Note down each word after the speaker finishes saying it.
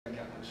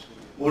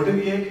Motive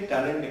ये है कि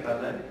टैलेंट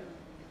निकालना है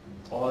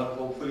और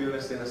होपफुली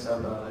उन्हें सिनेस्टार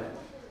बनाना है।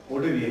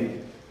 मोटिव ये है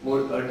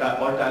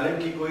और टैलेंट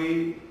की कोई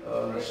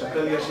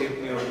शक्ल या शेप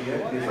नहीं होती है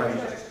defined.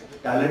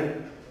 Talent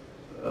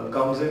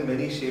comes in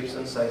many shapes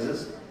and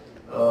sizes,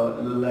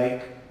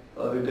 like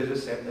Rita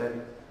just said that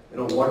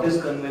what is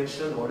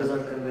conventional, what is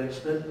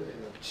unconventional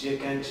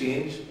can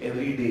change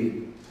every day.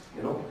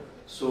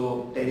 So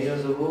 10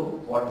 years ago,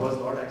 what was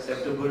not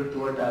acceptable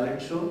to a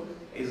talent show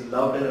is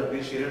loved and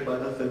appreciated by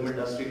the film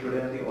industry today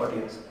and the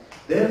audience.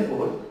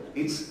 Therefore,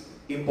 it's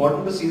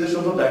important to see the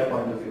show from that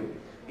point of view.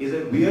 Is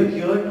that we are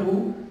here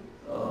to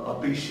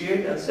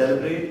appreciate and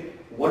celebrate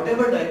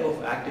whatever type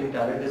of acting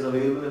talent is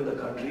available in the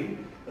country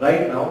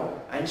right now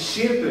and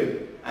shape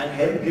it and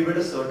help give it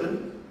a certain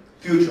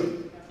future.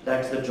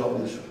 That's the job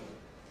of the show.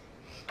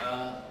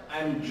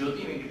 I'm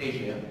Jyoti Venkatesh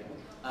here.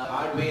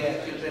 Hard way,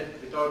 as you said,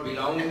 without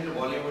belonging to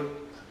Bollywood,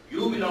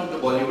 you belong to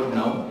Bollywood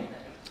now.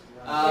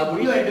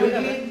 Would you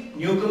advocate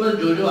newcomers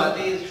जो आते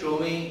हैं इस show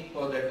में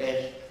for the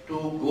test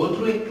to go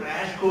through a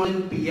crash course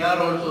in PR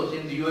also,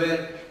 since you were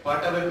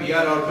part of a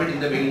PR outfit in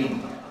the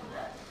beginning?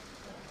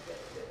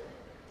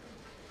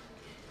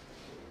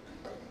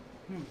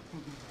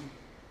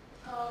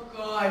 Oh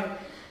God.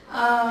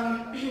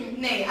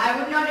 नहीं, I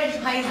would not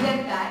advise them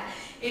that.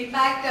 In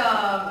fact,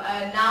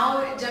 now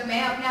जब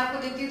मैं अपने आप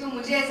को देखती हूँ तो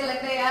मुझे ऐसा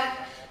लगता है यार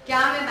क्या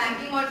मैं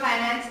बैंकिंग और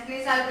फाइनेंस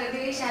इतने साल करती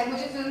रही, शायद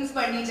मुझे फिल्म्स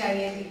पढ़नी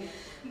चाहिए थी।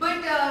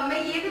 बट मैं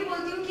ये भी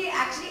बोलती हूँ कि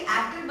एक्चुअली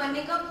एक्टर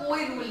बनने का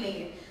कोई रूल नहीं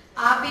है।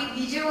 आप एक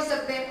डीजे हो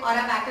सकते हैं और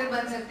आप एक्टर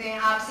बन सकते हैं,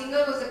 आप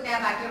सिंगर हो सकते हैं,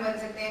 आप एक्टर बन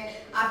सकते हैं,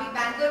 आप एक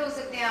बैंकर हो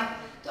सकते हैं आप।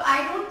 तो आई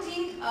डोंट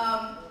थिंक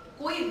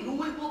कोई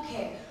रूल बुक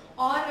है।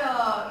 और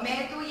मैं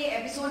तो ये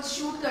एपिसोड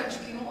शूट कर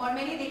चुकी हूँ और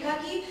मैंने देखा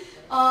कि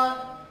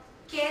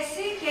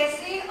कैसे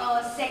कैसे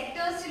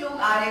सेक्टर्स से लोग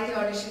आ रहे थे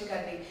ऑडिशन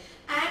करने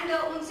एंड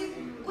उनसे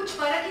कुछ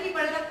फर्क ही नहीं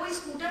पड़ रहा। कोई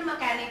स्कूटर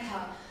मैकेनिक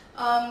था,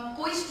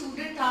 कोई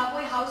स्टूडेंट था,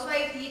 कोई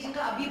हाउसवाइफ थी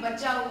जिनका अभी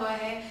बच्चा हुआ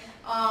है,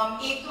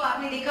 एक तो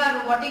आपने देखा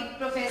रोबोटिक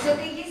प्रोफेसर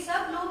थे। ये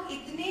सब लोग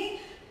इतने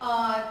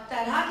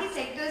तरह के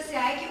सेक्टर से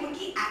आए कि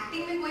उनकी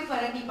एक्टिंग में कोई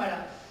फर्क नहीं पड़ा।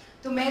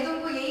 तो मैं तो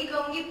उनको यही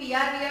कहूंगी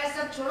पीआर वीआर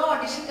सब छोड़ो,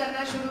 ऑडिशन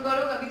करना शुरू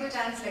करो, कभी तो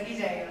चांस लग ही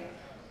जाएगा।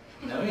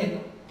 Naveen,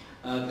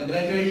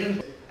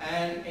 congratulations.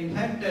 And in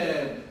fact,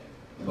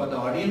 for the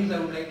audience, I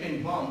would like to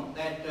inform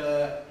that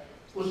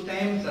उस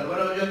टाइम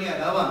सर्वराजा के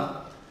अलावा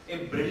a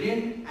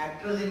brilliant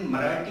actress in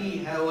Marathi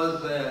was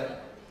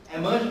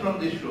emerged from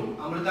this show,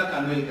 Amrita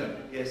Kanvilkar.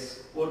 Yes.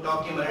 वो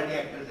top की Marathi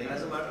actress है.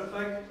 As a matter of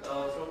fact,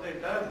 from the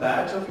entire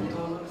batch of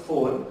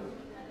 2004,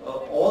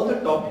 all the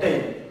top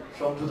 10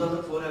 from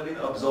 2004 have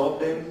been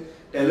absorbed in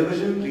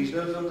television,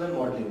 regional films and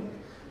modeling.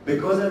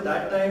 Because at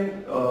that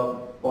time,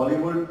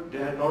 Bollywood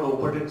had not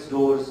opened its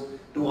doors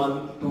to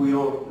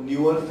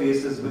newer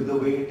faces with the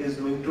way it is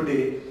doing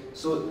today.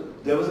 So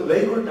there was a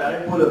very good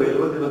talent pool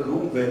available, they were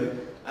groomed well,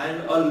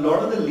 and a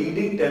lot of the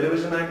leading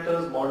television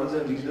actors, models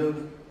and regional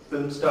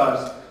film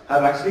stars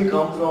have actually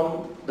come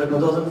from the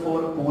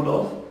 2004 pool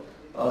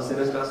of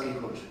Cinestars Ki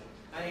Coach.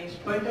 And in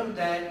spite of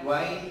that,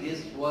 why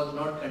this was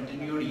not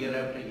continued year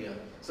after year?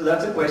 So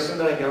that's a question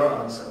that I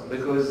cannot answer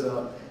because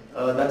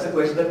that's a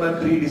question that my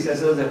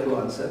predecessors have to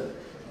answer.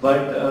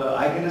 But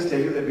I can just tell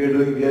you that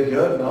we are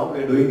here now,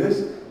 we are doing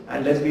this,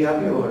 and let's be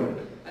happy about it.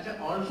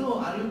 Also,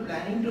 are you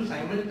planning to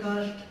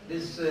simulcast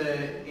this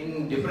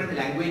in different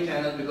language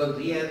channels, because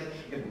he has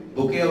a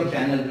bouquet of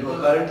channels? No,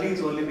 currently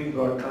it's only being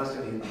broadcast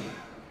in Hindi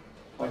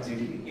on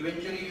CTV.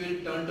 Eventually you will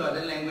turn to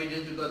other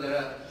languages because there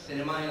are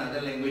cinema in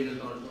other languages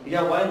also.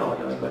 Yeah, why not?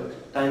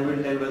 But time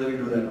will tell whether we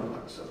do that or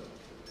not. So.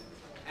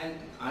 And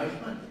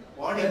Ayushman,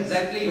 what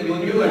exactly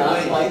will you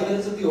advise? 5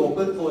 minutes of the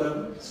open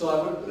forum, so I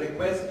would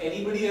request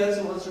anybody else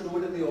who wants to do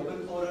it in the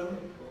open forum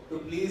to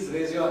please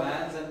raise your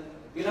hands, and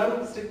we'll have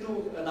to stick to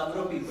a number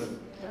of people.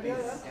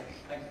 Please.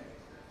 Thank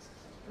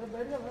you.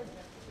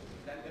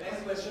 The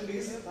next question,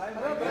 please.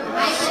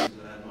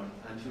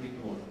 I'm shooting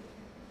more.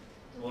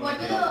 What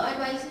were the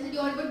advices that you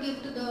all would give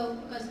to the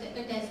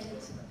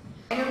contestants?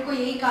 मैंने उनको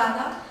यही कहा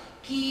था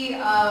कि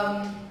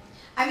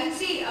I mean,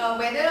 see,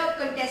 whether a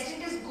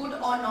contestant is good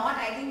or not,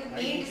 I think the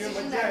main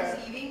decisions I was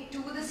leaving to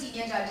the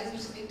senior judges,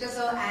 which is Victor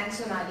sir and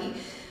Sonali.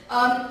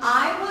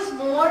 I was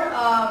more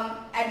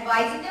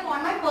advising them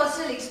on my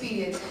personal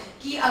experience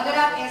कि अगर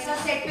आप ऐसा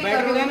set पे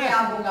करोगे क्या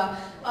होगा.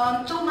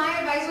 So my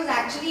advice was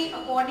actually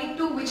according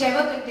to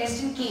whichever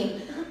contestant came.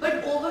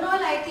 But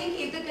overall, I think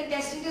if the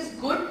contestant is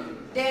good,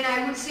 then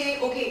I would say,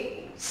 okay,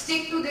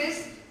 stick to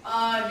this,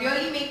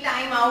 really make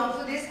time out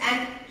for this,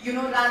 and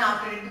run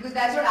after it, because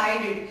that's what I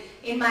did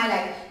in my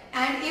life.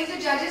 And if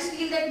the judges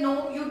feel that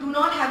no, you do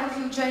not have a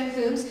future in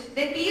films,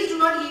 then please do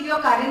not leave your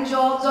current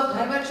jobs or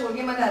घर वर छोड़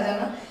के मत आ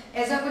जाना,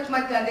 ऐसा कुछ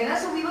मत कर देना.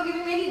 So we were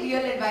giving very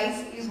real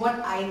advice, is what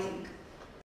I think.